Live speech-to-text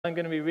I'm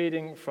going to be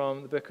reading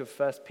from the book of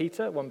 1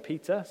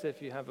 Peter, so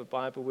if you have a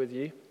Bible with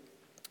you,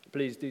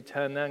 please do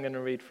turn there. I'm going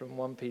to read from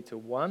 1 Peter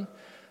 1,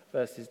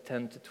 verses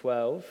 10 to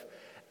 12.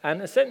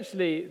 And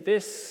essentially,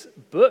 this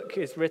book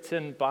is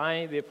written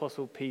by the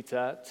Apostle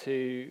Peter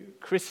to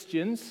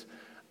Christians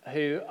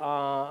who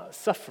are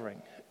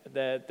suffering.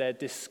 They're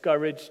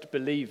discouraged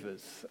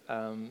believers.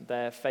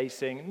 They're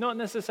facing not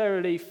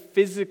necessarily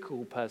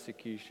physical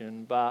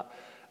persecution, but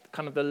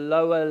kind of the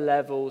lower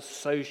level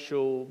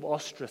social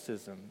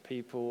ostracism.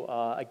 People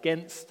are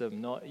against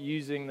them, not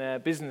using their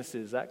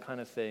businesses, that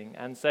kind of thing.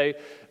 And so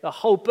the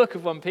whole book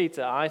of 1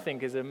 Peter, I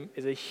think, is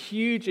a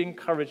huge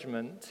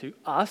encouragement to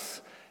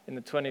us in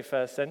the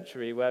 21st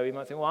century, where we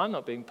might think, well, I'm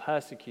not being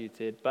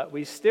persecuted, but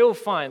we still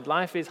find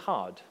life is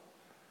hard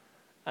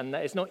and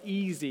that it's not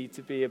easy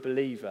to be a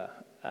believer,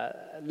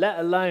 let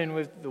alone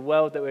with the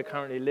world that we're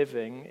currently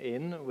living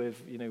in,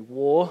 with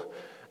war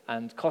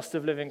and cost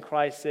of living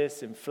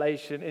crisis,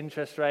 inflation,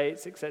 interest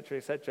rates, etc.,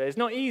 etc. It's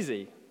not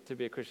easy to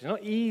be a Christian.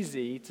 It's not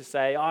easy to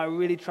say, I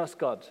really trust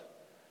God.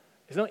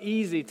 It's not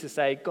easy to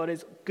say God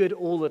is good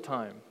all the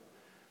time.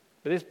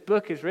 But this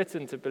book is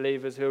written to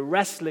believers who are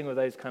wrestling with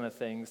those kind of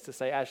things to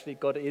say, actually,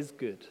 God is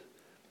good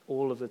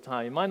all of the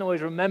time. You might not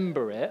always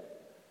remember it,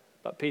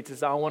 but Peter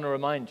says, I want to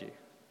remind you.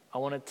 I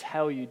want to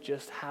tell you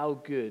just how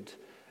good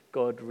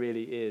God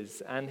really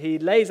is. And he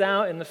lays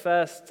out in the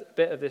first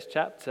bit of this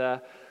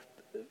chapter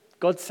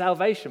God's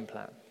salvation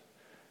plan.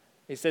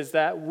 He says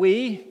that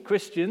we,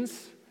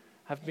 Christians,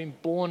 have been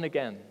born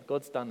again.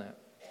 God's done it.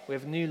 We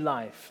have new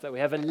life, that we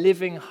have a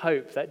living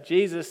hope, that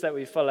Jesus that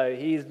we follow,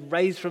 he is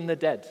raised from the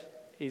dead.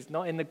 He's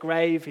not in the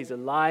grave, he's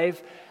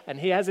alive, and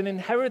he has an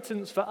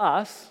inheritance for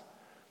us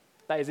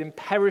that is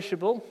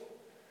imperishable,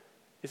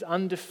 is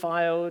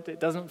undefiled, it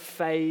doesn't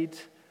fade.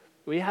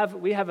 We have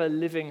a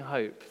living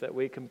hope that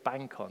we can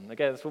bank on.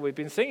 Again, that's what we've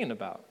been singing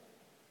about.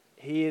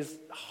 He is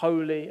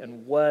holy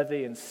and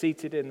worthy and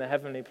seated in the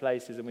heavenly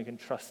places, and we can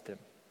trust him,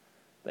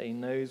 that he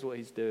knows what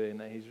he's doing,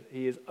 that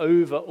he is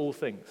over all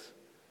things.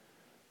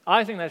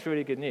 I think that's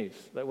really good news,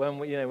 that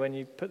when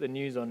you put the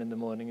news on in the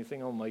morning, you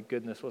think, oh my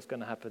goodness, what's going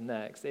to happen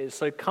next? It is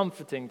so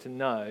comforting to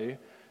know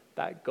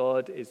that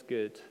God is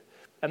good.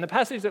 And the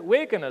passage that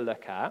we're going to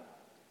look at,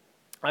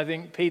 I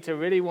think Peter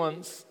really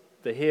wants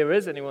the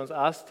hearers, and he wants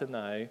us to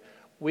know,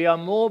 we are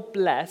more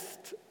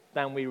blessed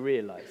than we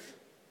realize.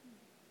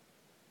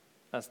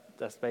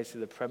 That's basically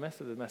the premise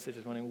of the message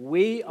this morning.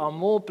 We are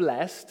more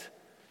blessed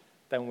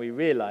than we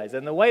realize.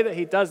 And the way that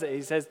he does it,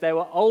 he says there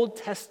were Old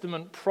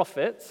Testament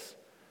prophets,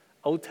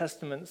 Old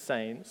Testament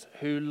saints,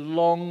 who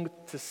longed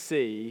to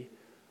see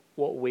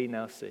what we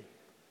now see.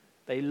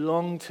 They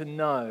longed to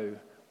know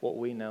what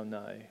we now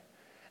know.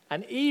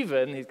 And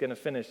even, he's going to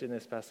finish in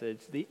this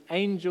passage, the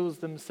angels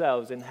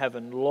themselves in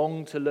heaven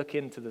long to look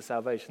into the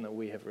salvation that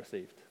we have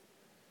received.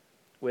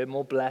 We're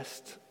more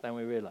blessed than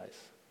we realize.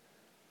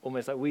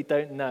 Almost like we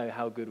don't know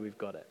how good we've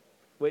got it,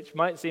 which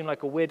might seem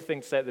like a weird thing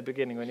to say at the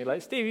beginning when you're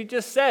like, Steve, you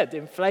just said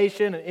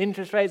inflation and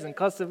interest rates and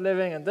cost of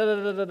living and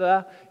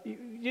da-da-da-da-da.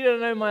 You don't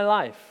know my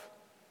life.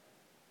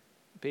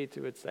 Peter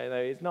would say,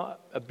 no, he's not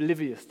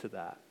oblivious to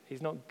that.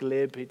 He's not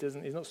glib.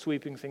 He's not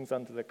sweeping things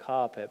under the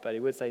carpet, but he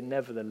would say,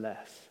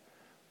 nevertheless,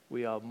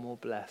 we are more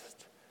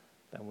blessed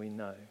than we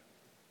know.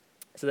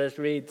 So let's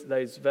read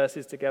those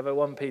verses together.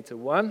 1 Peter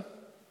 1,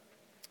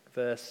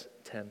 verse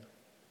 10.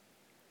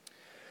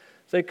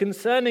 So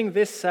concerning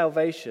this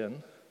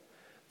salvation,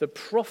 the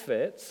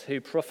prophets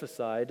who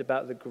prophesied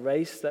about the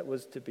grace that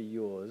was to be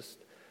yours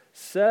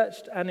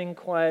searched and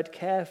inquired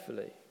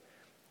carefully,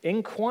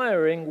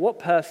 inquiring what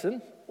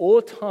person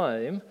or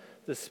time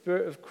the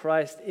Spirit of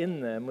Christ in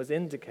them was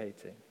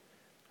indicating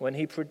when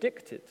he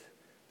predicted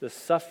the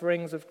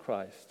sufferings of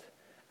Christ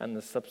and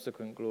the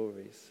subsequent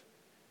glories.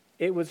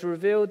 It was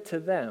revealed to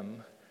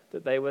them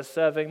that they were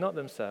serving not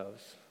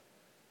themselves,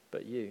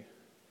 but you,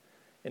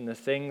 in the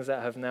things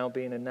that have now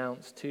been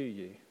announced to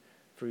you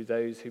through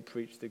those who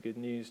preach the good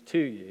news to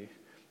you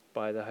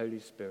by the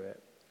Holy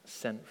Spirit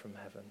sent from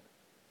heaven.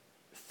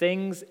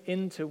 Things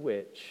into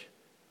which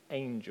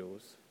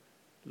angels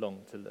long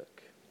to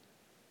look.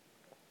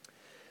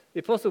 The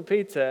Apostle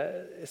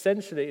Peter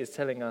essentially is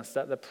telling us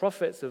that the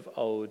prophets of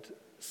old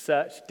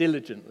searched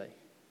diligently.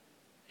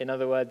 In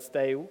other words,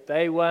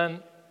 they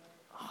weren't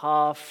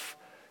half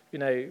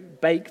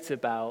baked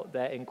about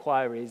their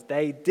inquiries.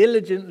 They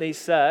diligently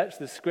searched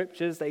the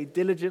scriptures. They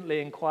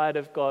diligently inquired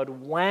of God,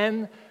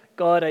 when,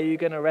 God, are you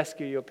going to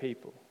rescue your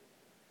people?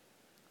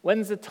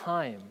 When's the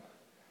time?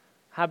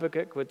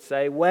 Habakkuk would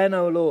say, when,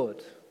 O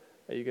Lord,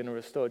 are you going to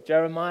restore?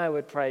 Jeremiah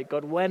would pray,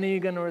 God, when are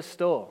you going to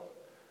restore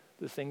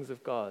the things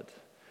of God?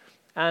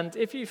 And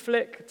if you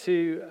flick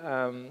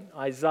to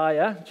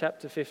Isaiah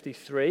chapter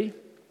 53,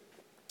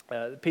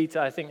 Peter,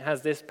 I think,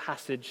 has this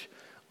passage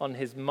on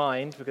his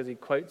mind because he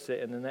quotes it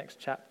in the next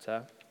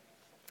chapter.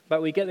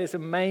 But we get this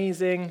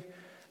amazing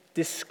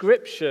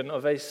description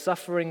of a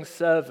suffering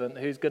servant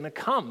who's going to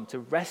come to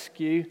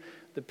rescue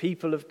the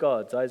people of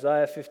God.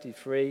 Isaiah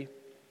 53,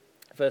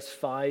 verse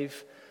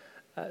 5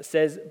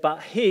 says,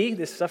 but he,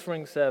 this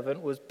suffering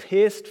servant, was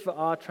pierced for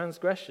our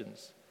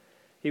transgressions.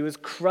 He was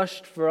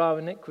crushed for our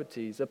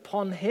iniquities.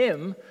 Upon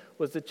him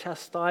was the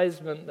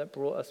chastisement that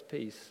brought us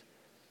peace.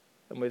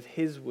 And with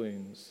his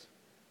wounds,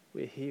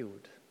 we're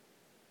healed.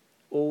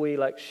 All we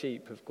like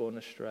sheep have gone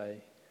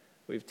astray.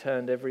 We've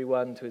turned every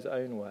one to his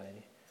own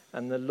way.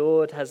 And the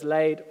Lord has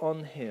laid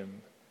on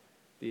him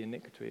the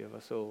iniquity of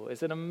us all.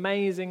 It's an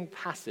amazing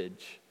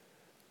passage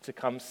to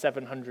come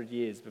 700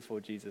 years before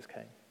Jesus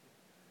came.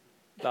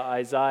 That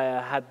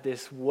Isaiah had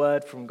this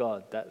word from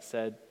God that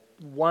said,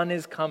 one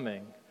is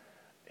coming.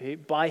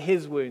 By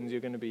his wounds,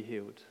 you're going to be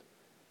healed.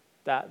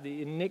 That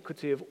the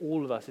iniquity of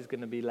all of us is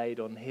going to be laid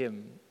on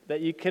him.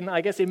 That you can,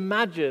 I guess,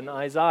 imagine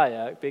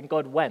Isaiah being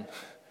God when?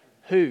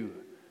 Who?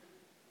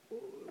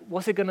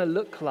 What's it going to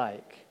look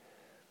like?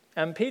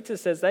 And Peter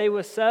says they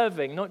were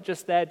serving not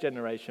just their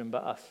generation,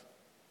 but us.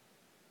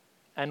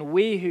 And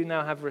we who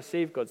now have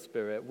received God's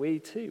Spirit, we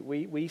too,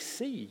 we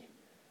see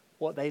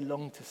what they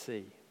long to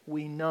see.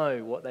 We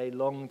know what they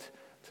longed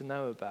to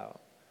know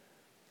about.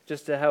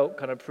 Just to help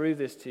kind of prove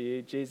this to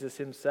you, Jesus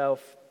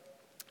himself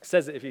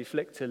says it if you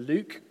flick to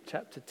Luke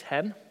chapter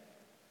 10.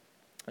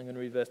 I'm going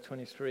to read verse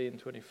 23 and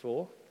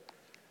 24.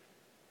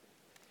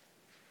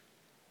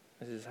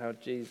 This is how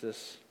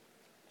Jesus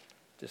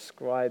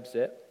describes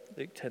it.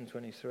 Luke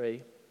 10:23.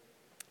 It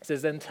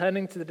says, then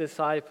turning to the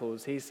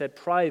disciples, he said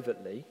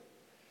privately,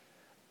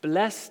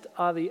 blessed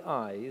are the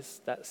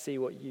eyes that see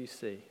what you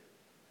see.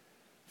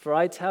 For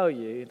I tell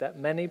you that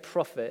many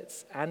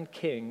prophets and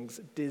kings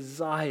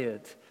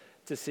desired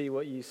to see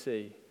what you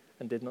see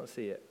and did not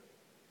see it,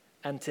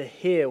 and to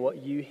hear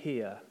what you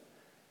hear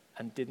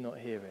and did not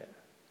hear it.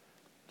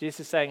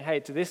 Jesus is saying,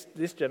 hey, to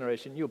this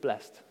generation, you're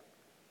blessed.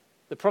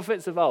 The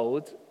prophets of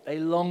old, they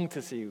long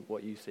to see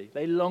what you see.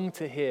 They long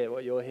to hear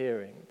what you're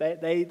hearing.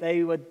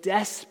 They were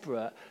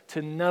desperate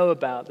to know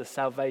about the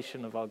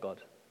salvation of our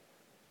God.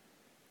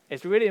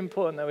 It's really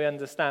important that we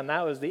understand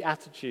that was the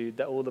attitude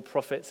that all the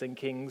prophets and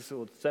kings,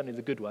 or certainly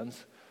the good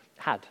ones,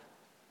 had.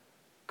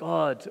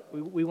 God,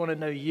 we want to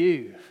know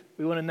you.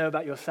 We want to know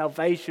about your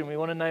salvation. We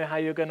want to know how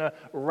you're going to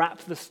wrap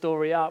the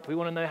story up. We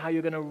want to know how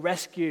you're going to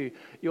rescue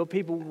your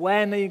people.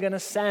 When are you going to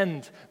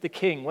send the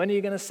king? When are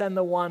you going to send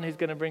the one who's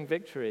going to bring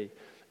victory?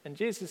 And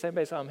Jesus is saying,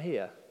 basically, I'm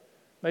here.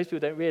 Most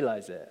people don't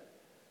realize it.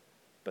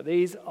 But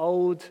these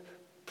old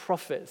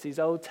prophets, these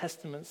Old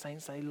Testament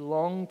saints, they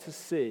long to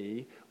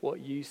see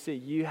what you see.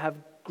 You have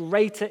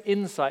greater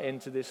insight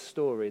into this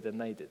story than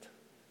they did.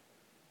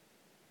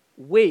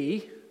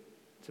 We,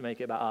 to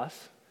make it about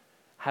us,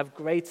 have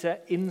greater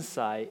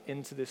insight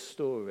into this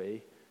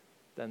story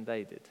than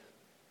they did.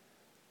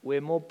 We're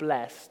more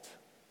blessed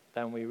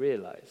than we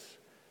realize.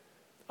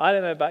 I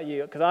don't know about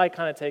you, because I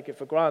kind of take it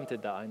for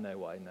granted that I know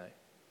what I know.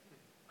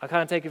 I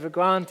kind of take it for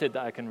granted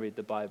that I can read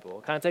the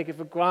Bible. I kind of take it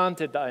for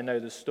granted that I know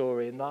the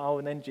story. And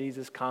then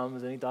Jesus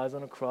comes and he dies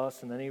on a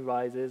cross and then he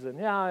rises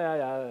and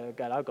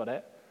I've got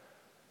it.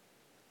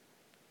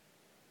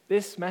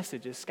 This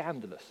message is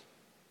scandalous.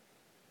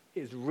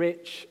 It's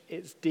rich,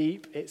 it's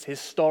deep, it's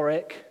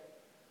historic.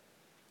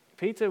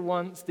 Peter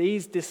wants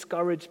these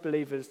discouraged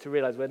believers to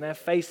realize when they're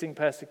facing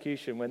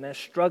persecution, when they're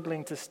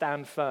struggling to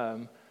stand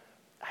firm,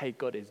 hey,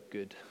 God is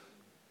good.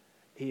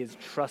 He is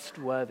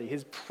trustworthy.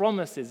 His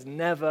promises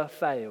never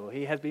fail.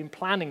 He has been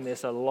planning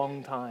this a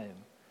long time,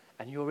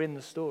 and you're in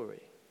the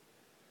story.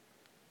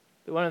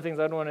 But one of the things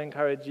I'd want to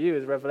encourage you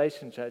as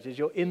Revelation Church is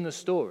you're in the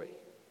story.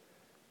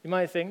 You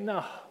might think,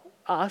 no,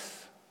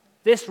 us,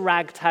 this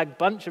ragtag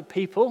bunch of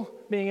people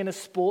being in a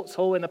sports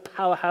hall in a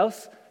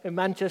powerhouse in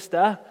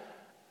Manchester,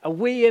 are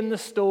we in the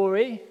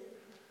story?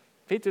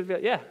 Peter would be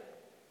like, yeah,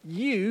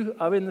 you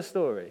are in the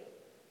story.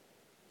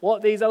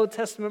 What these Old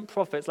Testament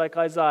prophets like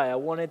Isaiah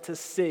wanted to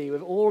see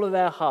with all of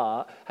their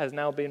heart has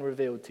now been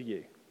revealed to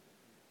you.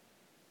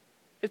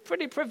 It's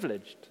pretty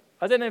privileged.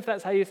 I don't know if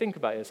that's how you think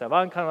about yourself.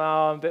 I'm kind of,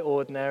 I'm a bit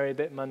ordinary, a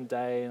bit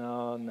mundane.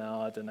 Oh,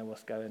 no, I don't know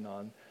what's going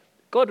on.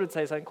 God would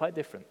say something quite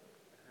different.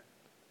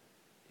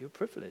 You're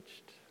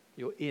privileged.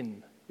 You're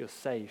in. You're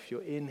safe.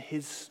 You're in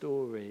his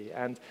story.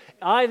 And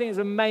I think it's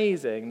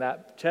amazing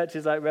that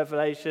churches like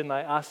Revelation,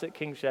 like us at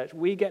King's Church,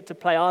 we get to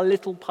play our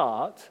little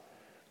part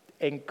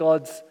in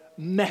God's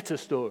meta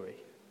story.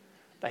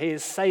 That he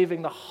is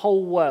saving the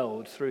whole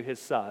world through his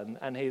son.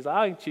 And he's like,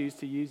 I choose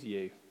to use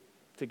you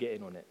to get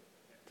in on it,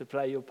 to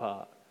play your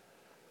part.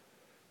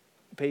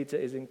 Peter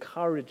is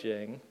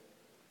encouraging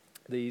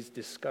these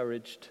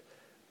discouraged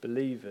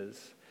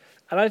believers.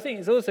 And I think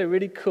it's also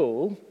really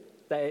cool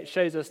that it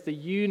shows us the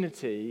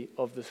unity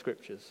of the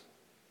scriptures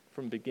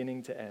from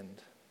beginning to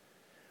end.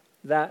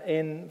 That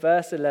in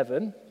verse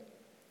 11,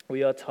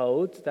 we are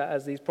told that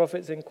as these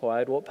prophets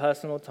inquired what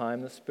personal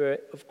time the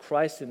Spirit of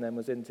Christ in them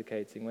was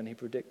indicating when he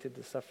predicted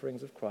the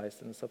sufferings of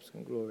Christ and the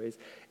subsequent glories,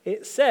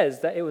 it says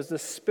that it was the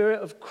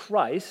Spirit of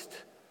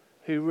Christ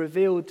who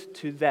revealed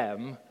to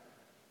them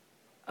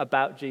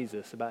about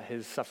Jesus, about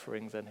his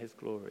sufferings and his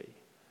glory.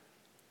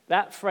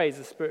 That phrase,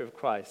 the Spirit of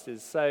Christ,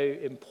 is so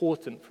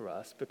important for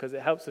us because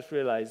it helps us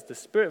realize the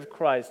Spirit of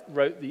Christ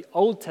wrote the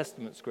Old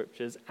Testament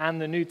scriptures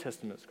and the New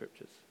Testament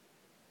scriptures.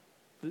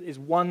 It's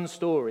one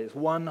story, it's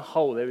one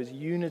whole. There is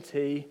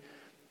unity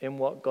in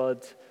what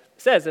God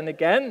says. And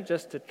again,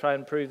 just to try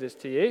and prove this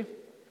to you,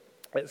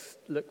 let's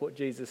look what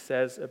Jesus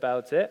says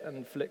about it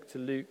and flick to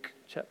Luke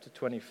chapter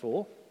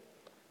 24.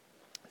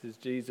 This is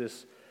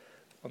Jesus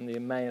on the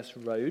Emmaus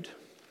Road.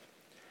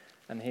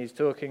 And he's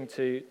talking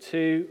to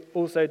two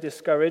also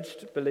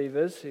discouraged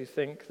believers who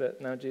think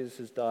that now Jesus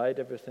has died,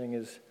 everything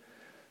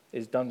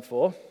is done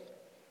for.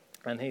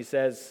 And he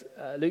says,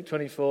 Luke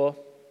 24,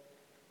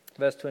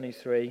 verse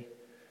 23.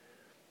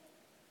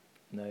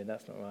 No,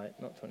 that's not right,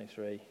 not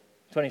 23.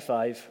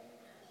 25.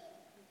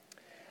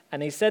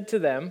 And he said to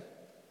them,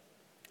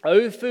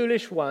 O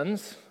foolish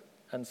ones,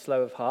 and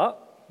slow of heart.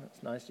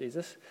 That's nice,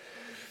 Jesus.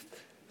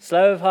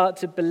 Slow of heart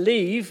to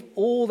believe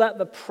all that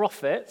the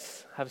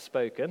prophets have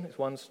spoken. It's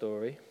one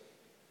story.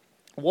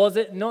 Was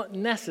it not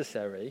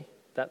necessary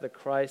that the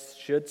Christ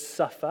should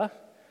suffer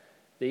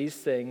these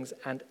things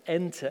and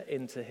enter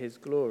into his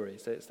glory?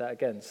 So it's that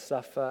again,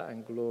 suffer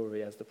and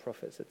glory, as the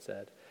prophets had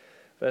said.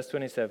 Verse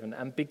 27,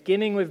 and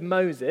beginning with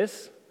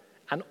Moses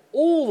and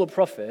all the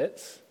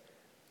prophets,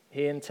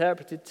 he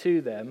interpreted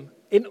to them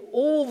in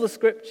all the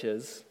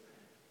scriptures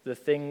the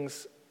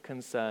things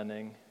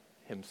concerning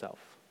himself.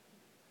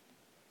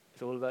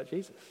 It's all about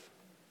Jesus.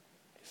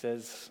 He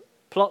says,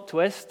 plot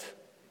twist,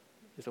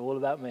 it's all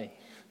about me.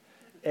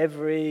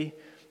 Every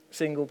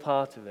single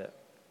part of it.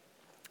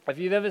 If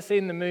you've ever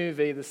seen the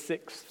movie The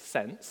Sixth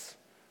Sense,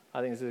 I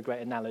think this is a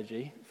great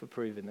analogy for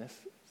proving this.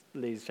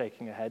 Lee's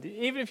shaking her head.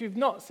 Even if you've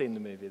not seen the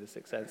movie The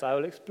Sixth Sense, I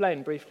will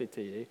explain briefly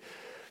to you.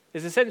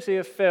 It's essentially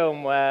a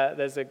film where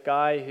there's a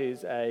guy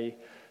who's a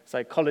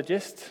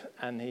psychologist,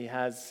 and he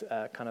has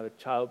kind of a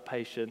child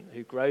patient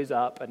who grows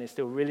up and is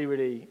still really,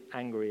 really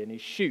angry, and he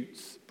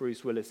shoots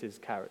Bruce Willis's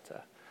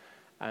character.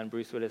 And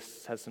Bruce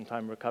Willis has some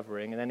time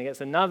recovering, and then he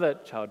gets another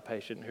child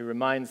patient who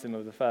reminds him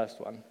of the first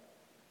one.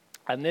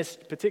 And this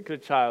particular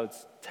child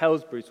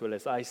tells Bruce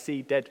Willis, I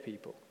see dead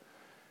people.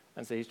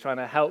 And so he's trying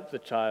to help the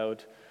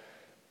child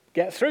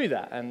get through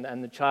that.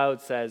 And the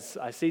child says,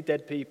 I see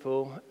dead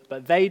people,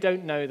 but they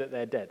don't know that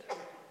they're dead.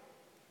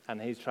 And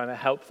he's trying to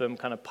help them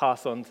kind of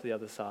pass on to the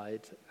other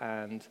side.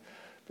 And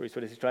Bruce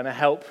Willis is trying to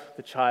help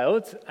the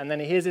child. And then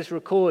he hears this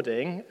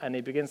recording, and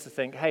he begins to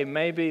think, hey,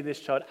 maybe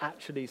this child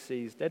actually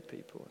sees dead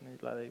people. And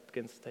he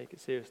begins to take it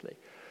seriously.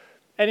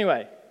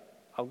 Anyway,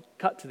 I'll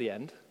cut to the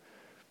end.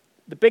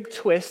 The big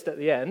twist at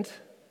the end,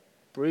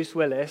 Bruce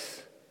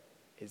Willis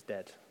is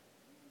dead.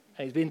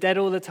 And he's been dead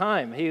all the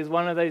time. He was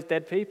one of those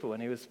dead people.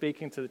 And he was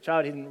speaking to the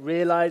child. He didn't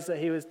realize that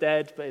he was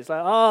dead, but it's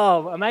like,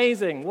 oh,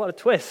 amazing, what a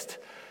twist.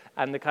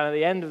 And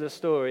the end of the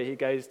story, he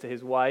goes to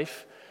his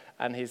wife,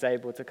 and he's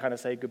able to kind of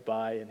say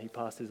goodbye, and he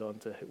passes on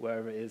to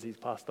wherever it is he's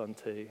passed on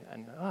to.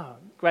 And, oh,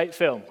 great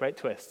film, great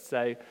twist.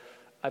 So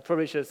I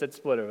probably should have said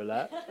spoiler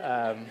alert.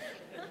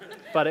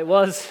 But it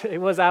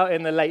was out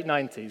in the late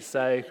 90s,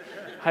 so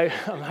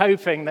I'm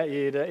hoping that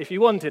if you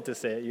wanted to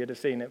see it, you'd have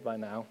seen it by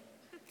now.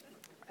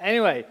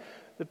 Anyway,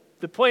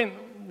 the point,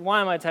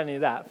 why am I telling you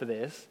that for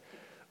this?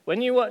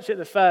 When you watch it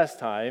the first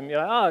time, you're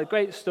like, oh,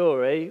 great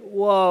story.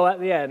 Whoa, at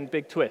the end,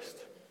 big twist.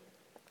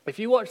 If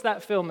you watch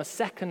that film a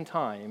second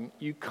time,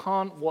 you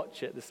can't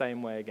watch it the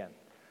same way again.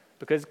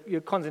 Because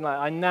you're constantly like,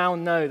 I now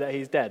know that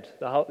he's dead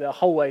the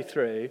whole way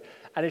through.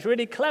 And it's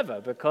really clever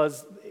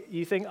because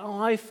you think,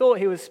 oh, I thought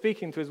he was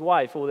speaking to his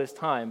wife all this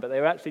time, but they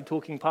were actually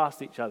talking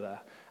past each other.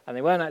 And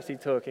they weren't actually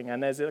talking.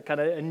 And there's a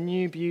kind of a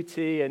new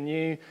beauty, a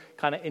new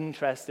kind of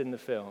interest in the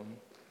film.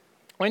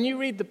 When you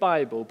read the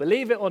Bible,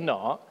 believe it or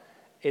not,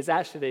 it's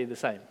actually the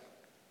same.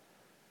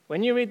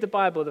 When you read the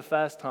Bible the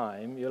first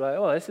time, you're like,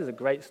 oh, this is a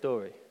great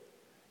story.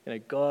 You know,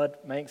 God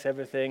makes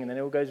everything, and then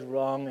it all goes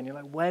wrong, and you're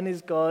like, when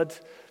is God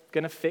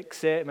going to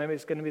fix it? Maybe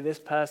it's going to be this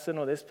person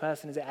or this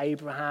person. Is it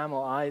Abraham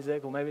or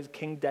Isaac, or maybe it's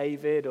King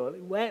David? Or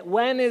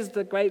when is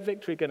the great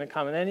victory going to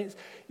come? And then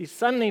you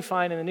suddenly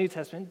find in the New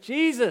Testament,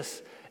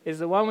 Jesus is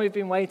the one we've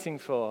been waiting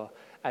for.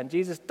 And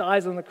Jesus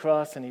dies on the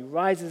cross, and he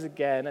rises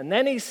again. And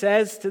then he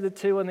says to the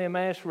two on the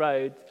Emmaus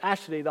Road,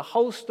 actually, the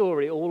whole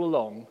story all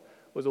along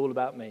was all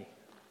about me.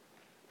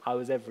 I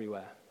was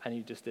everywhere, and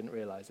you just didn't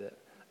realize it.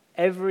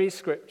 Every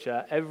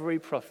scripture, every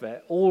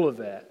prophet, all of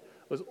it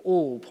was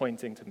all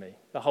pointing to me.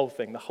 The whole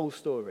thing, the whole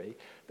story.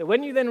 That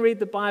when you then read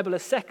the Bible a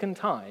second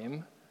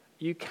time,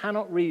 you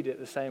cannot read it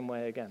the same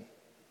way again.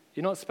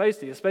 You're not supposed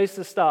to. You're supposed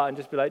to start and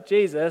just be like,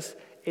 Jesus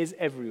is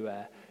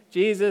everywhere.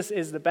 Jesus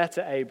is the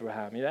better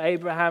Abraham. You know,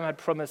 Abraham had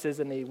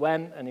promises and he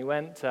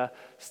went to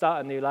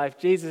start a new life.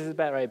 Jesus is the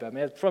better Abraham.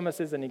 He has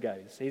promises and he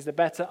goes. He's the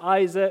better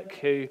Isaac,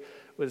 who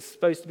was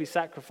supposed to be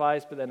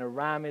sacrificed, but then a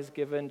ram is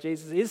given.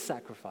 Jesus is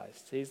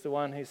sacrificed. He's the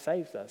one who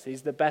saves us.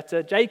 He's the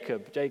better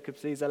Jacob. Jacob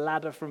sees a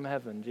ladder from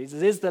heaven.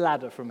 Jesus is the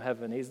ladder from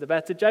heaven. He's the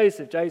better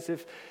Joseph.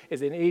 Joseph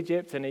is in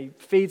Egypt and he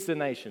feeds the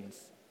nations.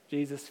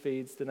 Jesus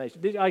feeds the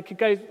nation. I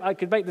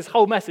could make this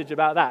whole message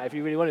about that if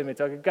you really wanted me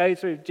to. I could go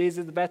through Jesus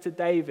is the better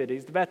David.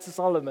 He's the better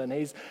Solomon.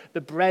 He's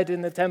the bread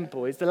in the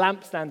temple. He's the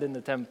lampstand in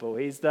the temple.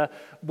 He's the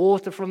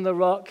water from the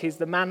rock. He's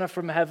the manna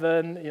from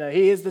heaven. You know,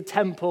 he is the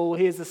temple.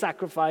 He is the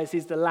sacrifice.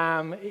 He's the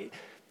lamb.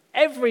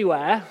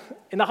 Everywhere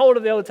in the whole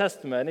of the Old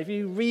Testament, if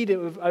you read it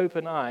with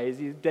open eyes,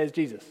 there's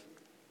Jesus.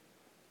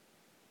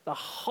 The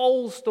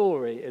whole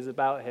story is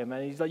about him.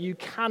 And he's like, you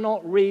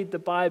cannot read the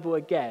Bible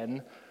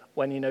again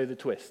when you know the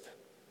twist.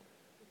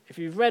 If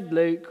you've read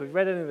Luke, or you've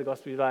read any of the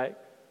Gospels, you're like,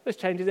 this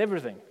changes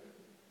everything.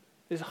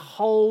 This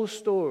whole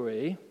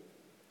story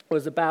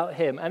was about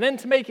him. And then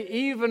to make it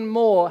even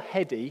more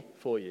heady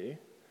for you,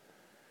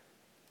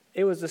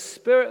 it was the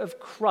Spirit of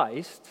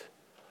Christ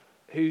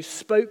who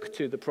spoke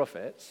to the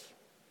prophets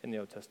in the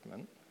Old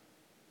Testament.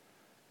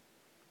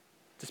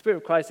 The Spirit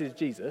of Christ is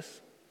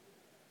Jesus.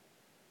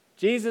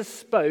 Jesus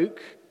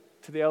spoke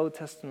to the Old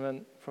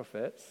Testament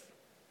prophets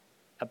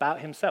about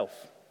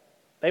himself.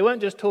 They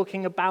weren't just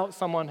talking about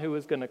someone who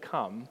was going to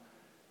come.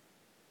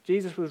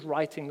 Jesus was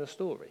writing the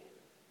story,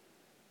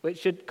 which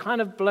should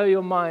kind of blow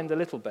your mind a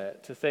little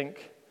bit to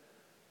think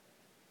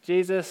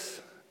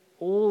Jesus,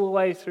 all the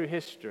way through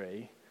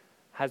history,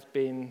 has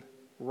been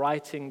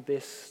writing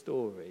this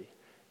story,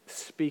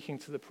 speaking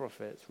to the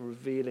prophets,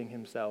 revealing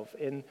himself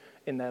in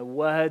their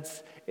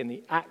words, in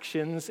the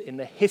actions, in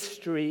the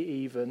history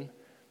even.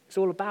 It's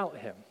all about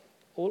him,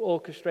 all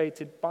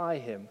orchestrated by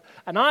him.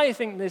 And I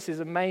think this is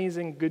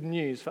amazing good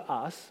news for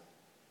us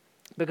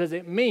because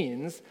it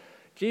means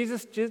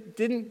Jesus just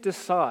didn't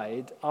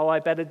decide, I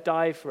better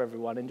die for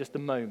everyone in just a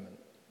moment.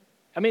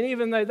 I mean,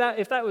 even though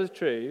if that was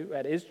true,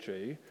 that is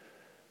true,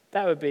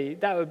 that would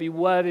be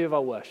worthy of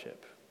our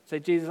worship. Say,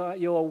 Jesus,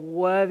 you are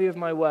worthy of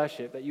my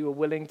worship, that you are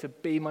willing to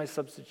be my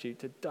substitute,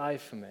 to die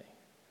for me.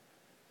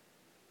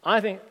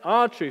 I think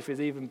our truth is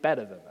even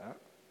better than that.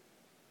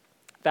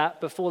 That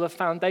before the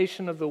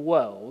foundation of the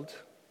world,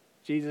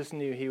 Jesus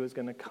knew he was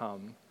going to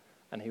come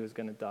and he was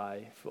going to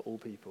die for all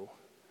people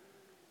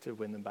to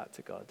win them back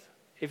to God.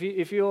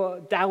 If you're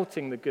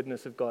doubting the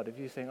goodness of God, if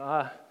you think,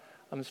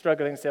 I'm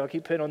struggling still, I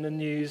keep putting on the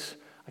news,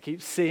 I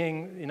keep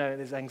seeing,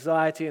 there's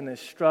anxiety and there's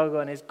struggle,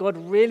 and is God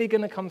really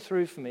going to come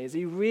through for me? Is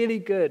he really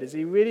good? Is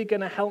he really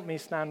going to help me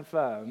stand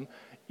firm?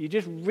 You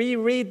just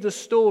reread the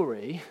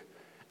story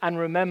and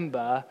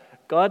remember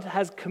God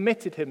has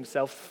committed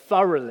himself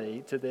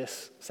thoroughly to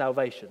this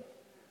salvation.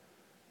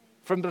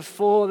 From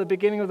before the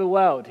beginning of the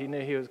world, he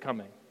knew he was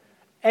coming.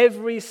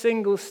 Every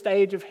single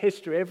stage of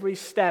history, every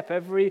step,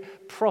 every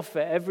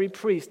prophet, every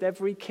priest,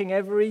 every king,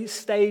 every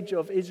stage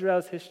of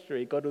Israel's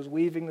history, God was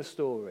weaving the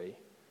story,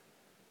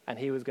 and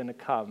he was going to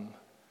come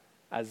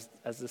as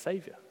the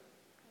Savior,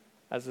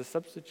 as the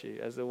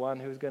substitute, as the one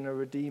who was going to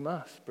redeem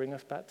us, bring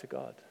us back to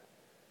God.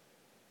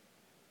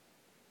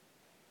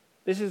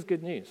 This is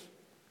good news.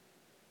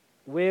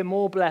 We're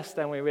more blessed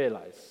than we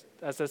realize.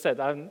 As I said,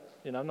 I'm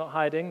not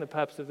hiding the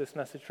purpose of this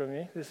message from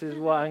you. This is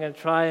what I'm going to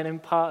try and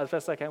impart as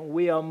best I can.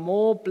 We are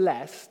more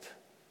blessed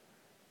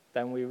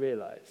than we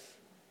realize.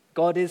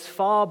 God is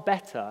far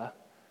better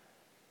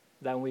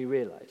than we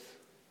realize.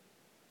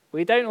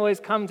 We don't always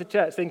come to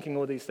church thinking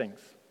all these things.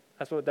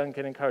 That's what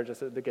Duncan encouraged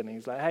us at the beginning.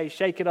 He's like, hey,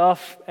 shake it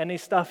off. Any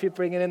stuff you're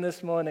bringing in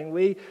this morning.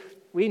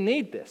 We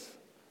need this.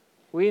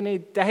 We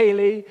need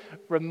daily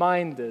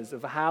reminders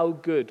of how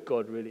good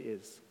God really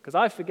is. Because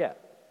I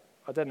forget.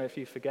 I don't know if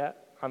you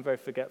forget. I'm very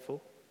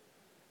forgetful.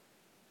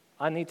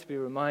 I need to be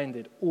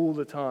reminded all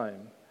the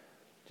time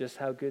just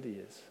how good he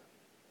is.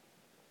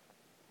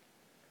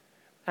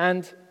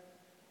 And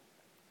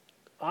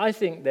I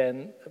think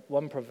then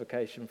one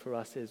provocation for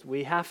us is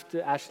we have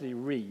to actually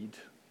read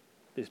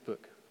this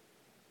book.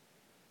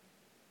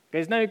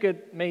 There's no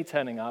good me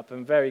turning up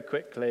and very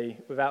quickly,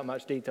 without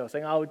much detail,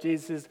 saying,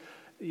 Jesus is,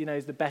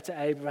 he's the better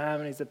Abraham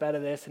and he's the better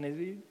this.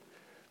 And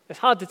it's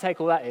hard to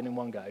take all that in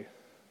one go.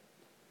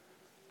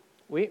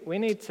 We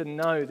need to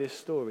know this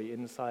story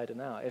inside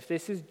and out. If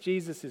this is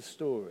Jesus'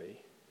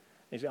 story,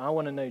 if I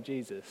want to know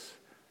Jesus,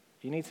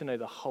 you need to know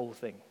the whole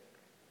thing.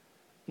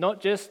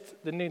 Not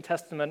just the New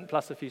Testament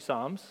plus a few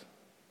Psalms,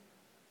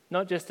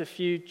 not just a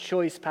few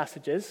choice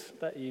passages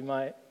that you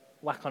might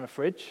whack on a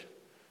fridge,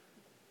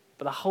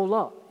 but the whole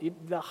lot.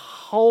 The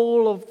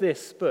whole of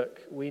this book,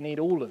 we need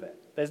all of it.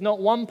 There's not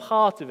one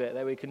part of it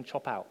that we can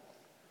chop out.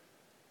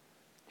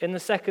 In the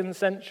 2nd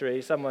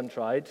century, someone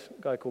tried,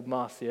 a guy called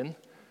Marcion.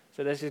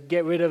 So let's just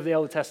get rid of the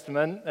Old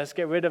Testament. Let's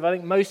get rid of, I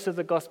think, most of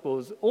the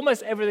Gospels.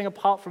 Almost everything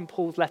apart from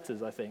Paul's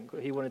letters, I think,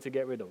 he wanted to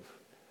get rid of.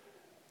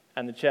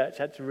 And the church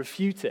had to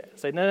refute it.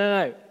 Say,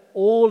 no.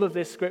 All of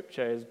this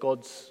scripture is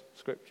God's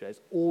scripture.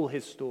 It's all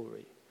his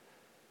story.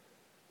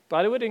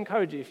 But I would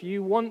encourage you, if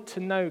you want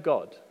to know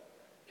God,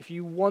 if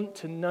you want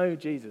to know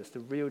Jesus, the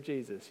real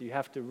Jesus, you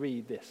have to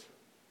read this.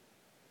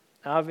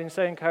 And I've been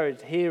so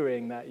encouraged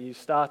hearing that you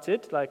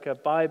started like a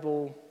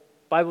Bible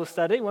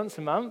study once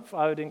a month.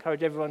 I would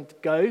encourage everyone to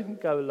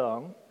go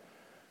along.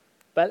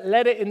 But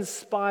let it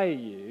inspire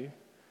you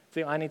to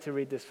think, I need to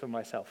read this for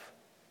myself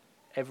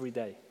every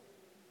day.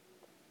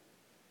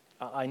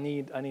 I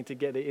need to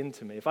get it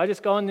into me. If I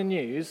just go on the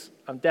news,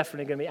 I'm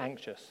definitely going to be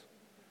anxious.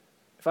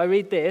 If I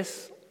read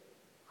this,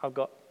 I've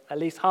got at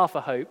least half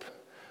a hope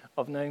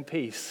of knowing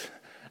peace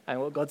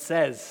and what God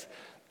says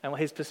and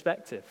his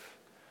perspective.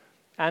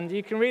 And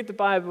you can read the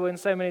Bible in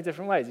so many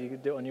different ways. You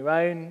could do it on your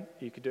own.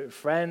 You could do it with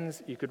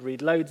friends. You could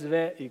read loads of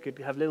it. You could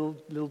have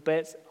little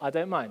bits. I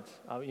don't mind.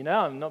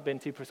 I'm not being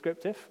too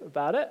prescriptive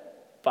about it,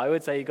 but I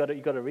would say you got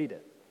to read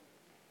it.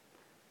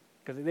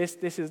 Because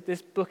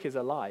this book is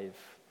alive.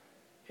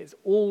 It's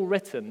all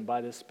written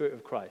by the Spirit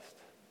of Christ.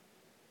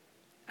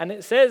 And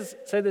it says,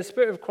 so the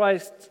Spirit of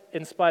Christ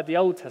inspired the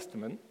Old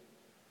Testament.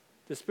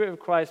 The Spirit of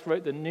Christ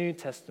wrote the New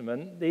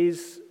Testament.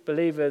 These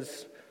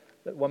believers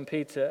that 1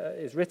 Peter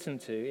is written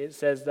to, it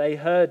says they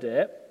heard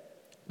it,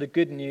 the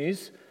good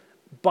news,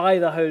 by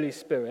the Holy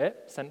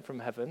Spirit sent from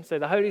heaven. So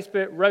the Holy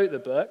Spirit wrote the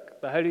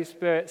book. The Holy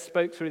Spirit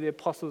spoke through the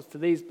apostles to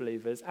these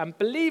believers. And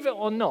believe it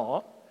or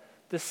not,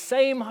 the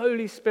same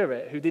Holy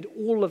Spirit who did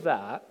all of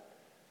that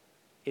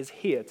is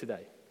here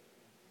today.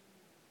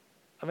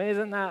 I mean,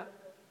 isn't that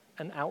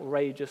an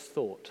outrageous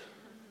thought?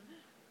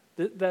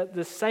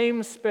 The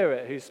same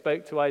Spirit who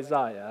spoke to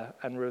Isaiah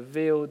and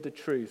revealed the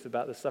truth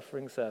about the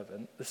suffering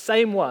servant, the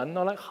same one,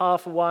 not like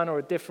half a one or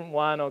a different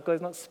one, or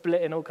God's not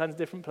split in all kinds of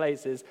different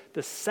places,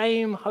 the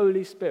same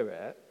Holy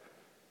Spirit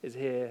is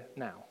here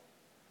now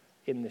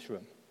in this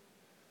room,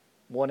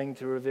 wanting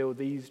to reveal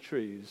these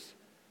truths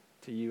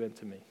to you and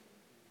to me.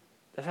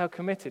 That's how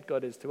committed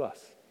God is to us.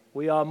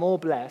 We are more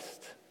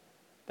blessed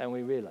than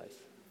we realize.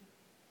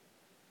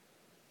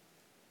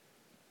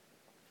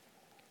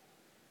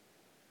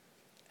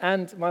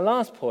 And my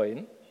last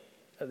point,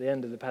 at the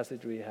end of the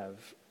passage we have,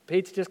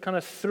 Peter just kind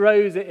of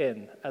throws it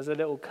in as a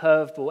little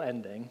curveball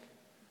ending.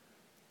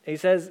 He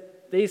says,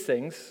 these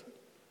things,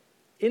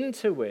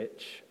 into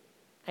which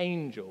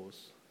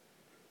angels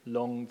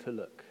long to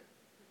look.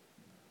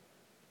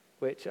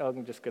 Which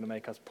I'm just going to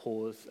make us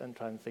pause and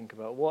try and think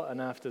about what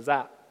on earth does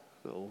that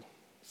little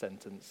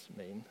sentence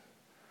mean?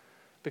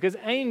 Because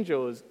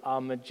angels are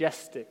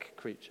majestic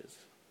creatures.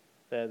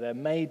 They're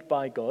made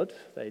by God.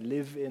 They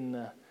live in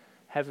the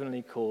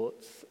heavenly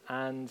courts,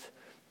 and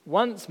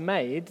once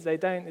made,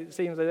 it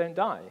seems they don't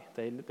die.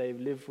 They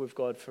live with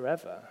God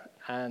forever.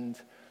 And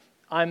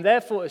I'm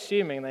therefore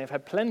assuming they've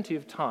had plenty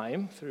of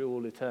time through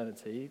all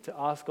eternity to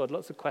ask God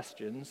lots of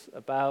questions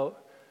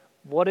about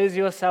what is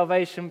your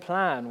salvation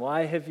plan?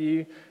 Why have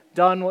you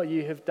done what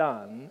you have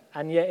done?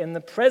 And yet in the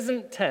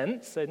present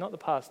tense, so not the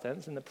past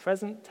tense, in the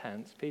present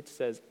tense, Peter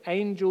says,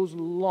 angels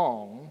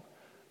long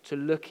to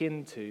look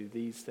into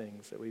these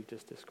things that we've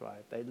just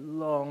described. They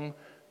long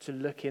to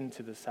look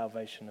into the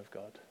salvation of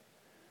God.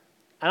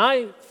 And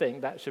I think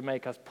that should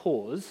make us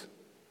pause,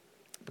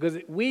 because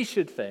we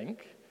should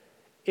think,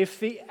 if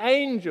the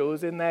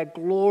angels in their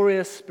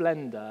glorious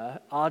splendor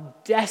are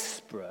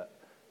desperate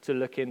to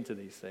look into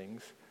these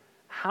things,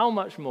 how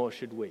much more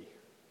should we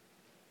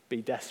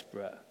be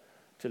desperate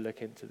to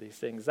look into these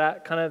things?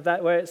 That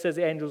where it says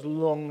the angels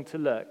long to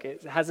look,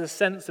 it has a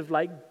sense of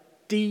like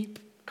deep,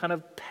 kind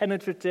of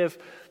penetrative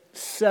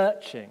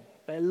searching.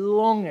 They're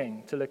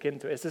longing to look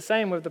into it. It's the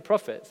same with the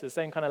prophets, the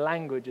same kind of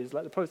languages.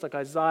 Like the prophets like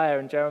Isaiah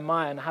and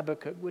Jeremiah and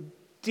Habakkuk were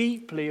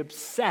deeply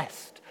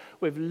obsessed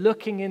with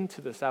looking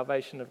into the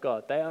salvation of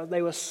God.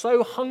 They were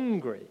so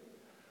hungry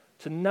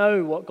to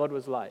know what God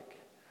was like,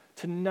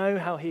 to know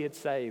how he had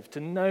saved, to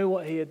know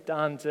what he had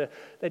done.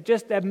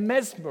 They're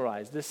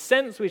mesmerized. The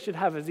sense we should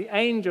have is the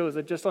angels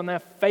are just on their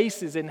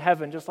faces in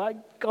heaven, just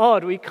like,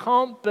 God, we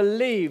can't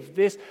believe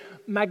this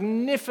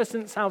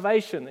magnificent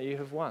salvation that you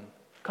have won.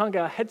 Can't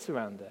get our heads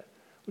around it.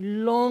 We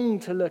long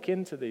to look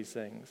into these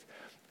things.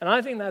 And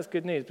I think that's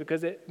good news,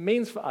 because it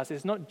means for us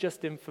it's not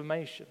just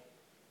information.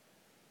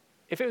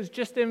 If it was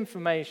just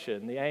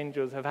information, the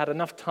angels have had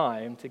enough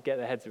time to get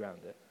their heads around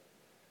it.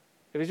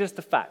 If it's just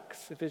the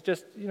facts, if it's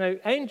just,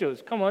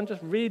 angels, come on,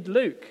 just read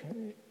Luke.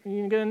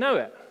 You're going to know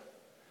it.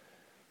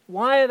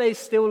 Why are they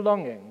still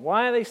longing?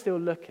 Why are they still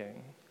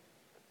looking?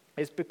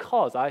 It's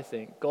because, I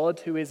think, God,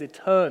 who is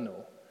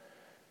eternal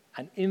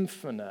and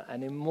infinite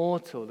and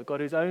immortal, the God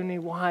who's only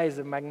wise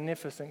and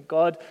magnificent,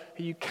 God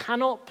who you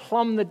cannot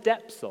plumb the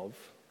depths of,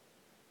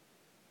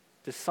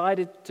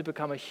 decided to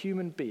become a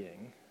human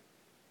being,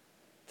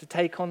 to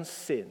take on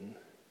sin,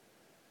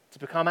 to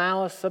become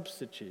our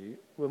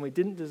substitute when we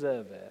didn't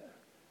deserve it,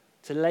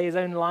 to lay his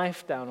own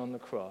life down on the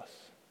cross,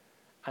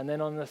 and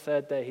then on the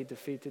third day he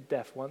defeated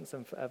death once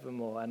and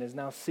forevermore, and is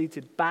now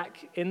seated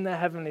back in the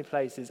heavenly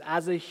places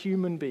as a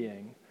human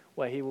being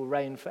where he will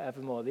reign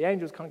forevermore. The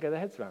angels can't get their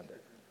heads around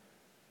it.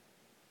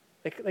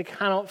 They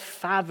cannot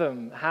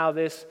fathom how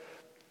this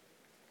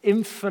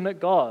infinite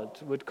God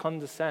would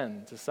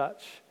condescend to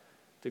such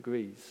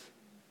degrees.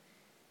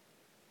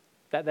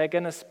 That they're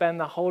going to spend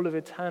the whole of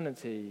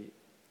eternity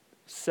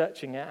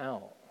searching it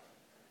out,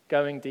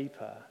 going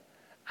deeper.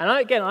 And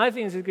I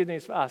think this is good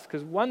news for us,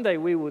 because one day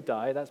we will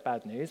die, that's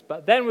bad news,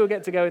 but then we'll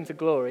get to go into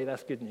glory,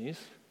 that's good news.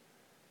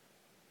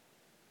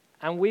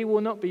 And we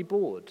will not be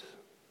bored.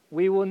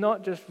 We will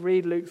not just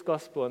read Luke's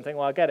gospel and think,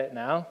 well, I get it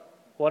now.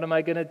 What am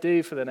I going to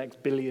do for the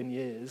next billion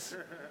years?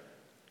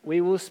 We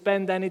will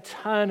spend an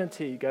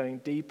eternity going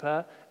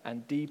deeper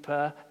and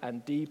deeper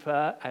and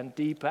deeper and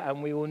deeper,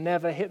 and we will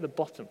never hit the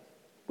bottom.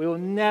 We will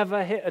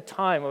never hit a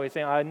time where we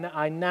think,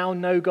 I now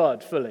know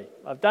God fully.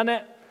 I've done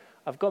it.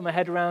 I've got my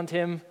head around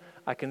him.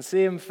 I can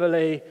see him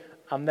fully.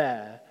 I'm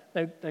there.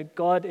 No,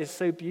 God is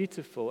so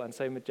beautiful and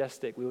so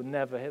majestic, we will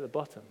never hit the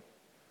bottom.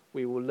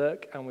 We will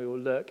look and we will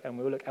look and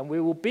we will look, and we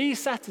will be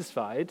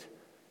satisfied,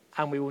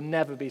 and we will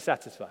never be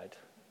satisfied,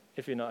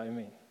 if you know what I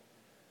mean.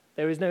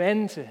 There is no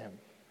end to him.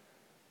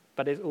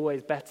 But it's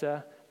always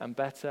better and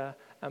better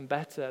and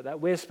better. That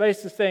we're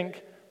supposed to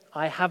think,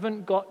 I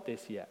haven't got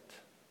this yet.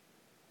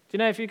 Do you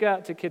know if you go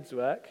out to kids'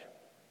 work,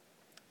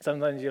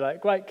 sometimes you're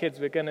like, right, kids,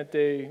 we're going to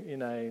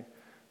do,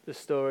 the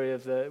story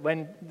of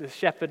when the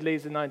shepherd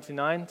leaves the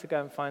 99 to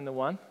go and find the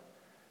one.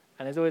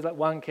 And there's always like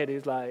one kid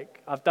who's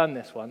like, I've done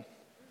this one.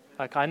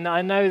 Like, I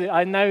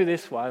know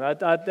this one.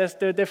 Let's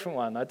do a different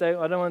one. I don't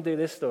want to do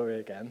this story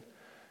again.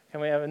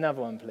 Can we have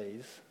another one,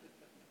 please?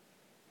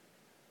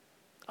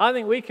 I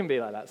think we can be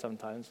like that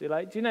sometimes. You're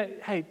like, do you know,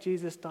 hey,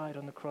 Jesus died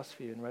on the cross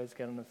for you and rose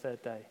again on the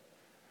third day.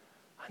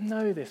 I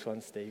know this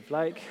one, Steve.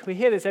 Like, we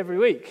hear this every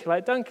week.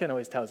 Like, Duncan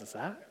always tells us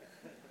that.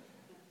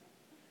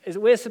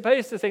 We're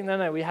supposed to think,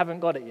 no, we haven't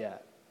got it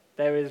yet.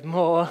 There is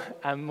more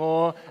and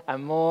more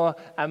and more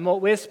and more.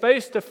 We're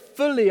supposed to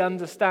fully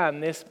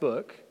understand this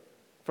book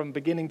from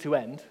beginning to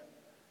end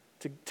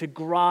to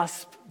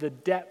grasp the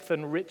depth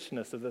and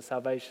richness of the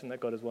salvation that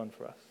God has won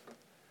for us.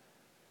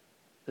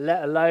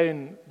 Let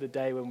alone the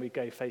day when we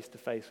go face to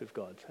face with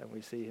God and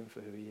we see him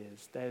for who he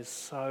is. There's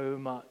so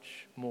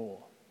much more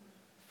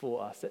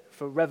for us.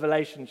 For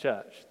Revelation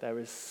Church, there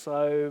is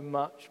so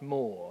much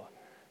more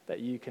that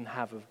you can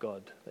have of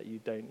God that you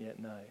don't yet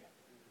know.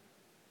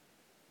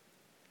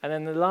 And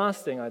then the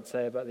last thing I'd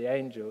say about the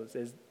angels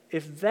is,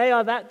 if they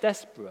are that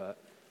desperate,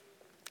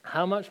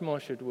 how much more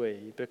should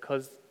we?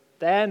 Because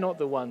they're not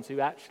the ones who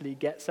actually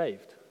get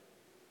saved.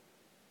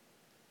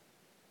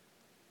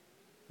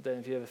 I don't know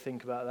if you ever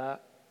think about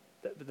that.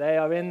 They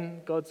are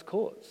in God's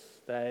courts.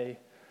 They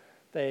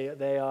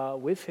are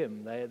with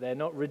him. They're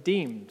not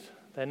redeemed.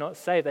 They're not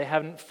saved. They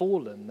haven't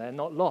fallen. They're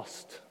not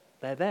lost.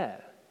 They're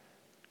there.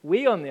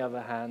 We, on the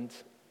other hand,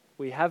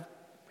 we have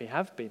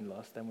been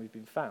lost and we've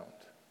been found.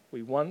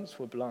 We once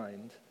were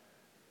blind,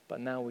 but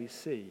now we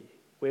see.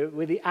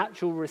 We're the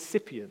actual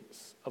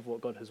recipients of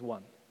what God has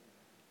won.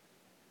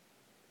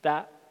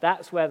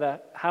 That's where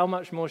how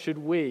much more should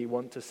we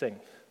want to sing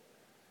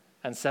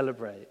and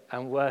celebrate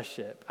and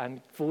worship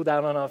and fall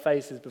down on our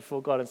faces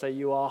before God and say,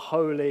 you are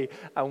holy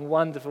and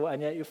wonderful,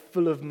 and yet you're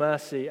full of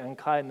mercy and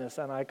kindness,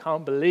 and I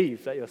can't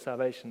believe that your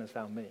salvation has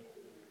found me.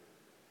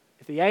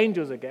 If the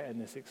angels are getting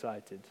this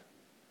excited,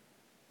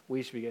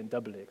 we should be getting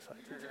doubly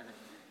excited.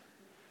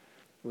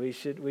 We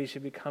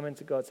should be coming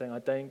to God saying, I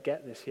don't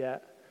get this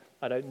yet.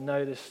 I don't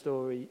know this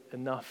story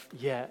enough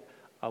yet.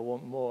 I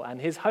want more.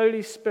 And his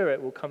Holy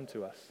Spirit will come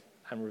to us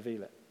and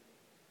reveal it.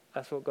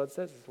 That's what God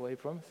says. That's what he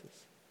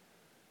promises.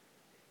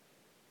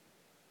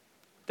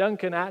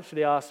 Duncan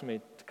actually asked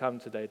me to come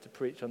today to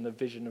preach on the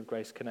vision of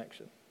Grace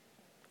Connection.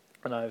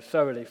 And I've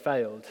thoroughly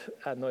failed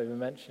at not even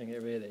mentioning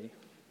it really.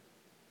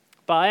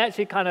 But I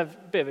actually a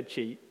bit of a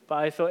cheat, but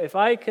I thought if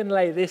I can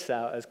lay this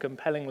out as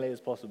compellingly as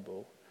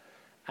possible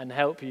and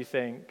help you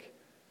think,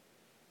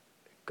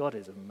 God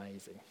is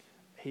amazing.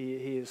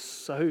 He is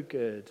so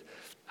good,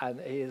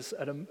 and he is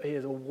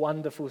a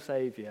wonderful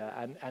Savior,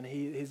 and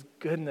his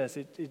goodness,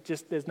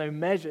 there's no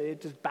measure,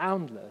 it's just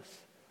boundless.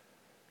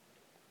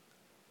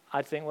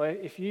 I'd think, well,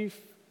 if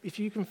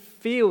you can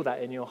feel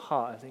that in your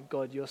heart and think,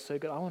 God, you're so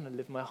good, I want to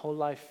live my whole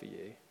life for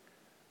you,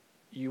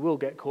 you will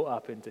get caught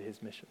up into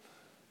his mission.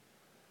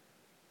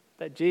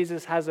 That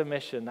Jesus has a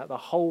mission that the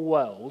whole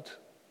world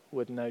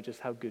would know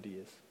just how good he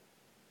is.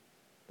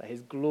 That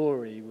his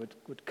glory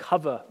would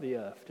cover the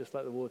earth just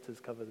like the waters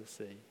cover the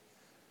sea.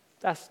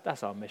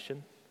 That's our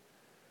mission.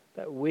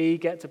 That we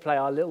get to play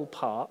our little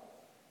part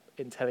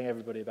in telling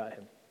everybody about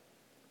him.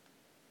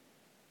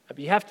 But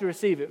you have to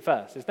receive it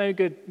first. It's no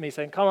good me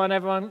saying, come on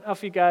everyone,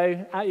 off you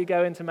go, out you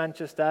go into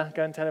Manchester,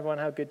 go and tell everyone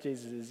how good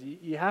Jesus is.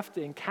 You have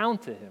to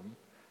encounter him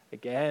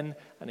again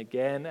and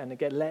again and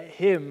again. Let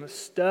him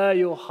stir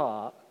your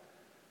heart.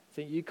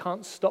 Think, you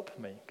can't stop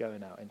me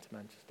going out into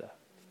Manchester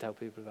to tell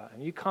people about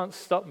him. You can't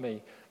stop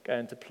me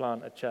going to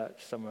plant a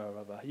church somewhere or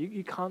other.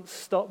 You can't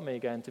stop me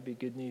going to be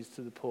good news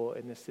to the poor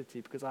in this city,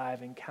 because I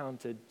have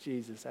encountered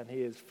Jesus and he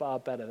is far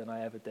better than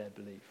I ever dared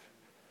believe.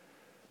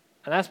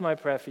 And that's my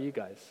prayer for you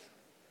guys.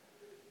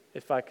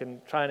 If I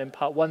can try and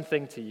impart one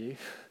thing to you,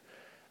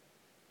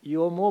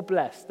 you're more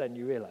blessed than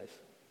you realize.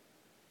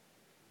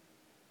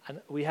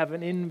 And we have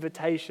an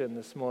invitation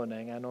this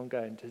morning and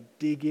ongoing to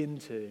dig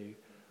into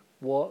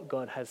what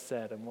God has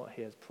said and what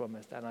he has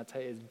promised. And I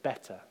tell you, it's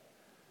better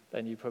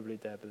than you probably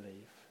dare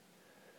believe.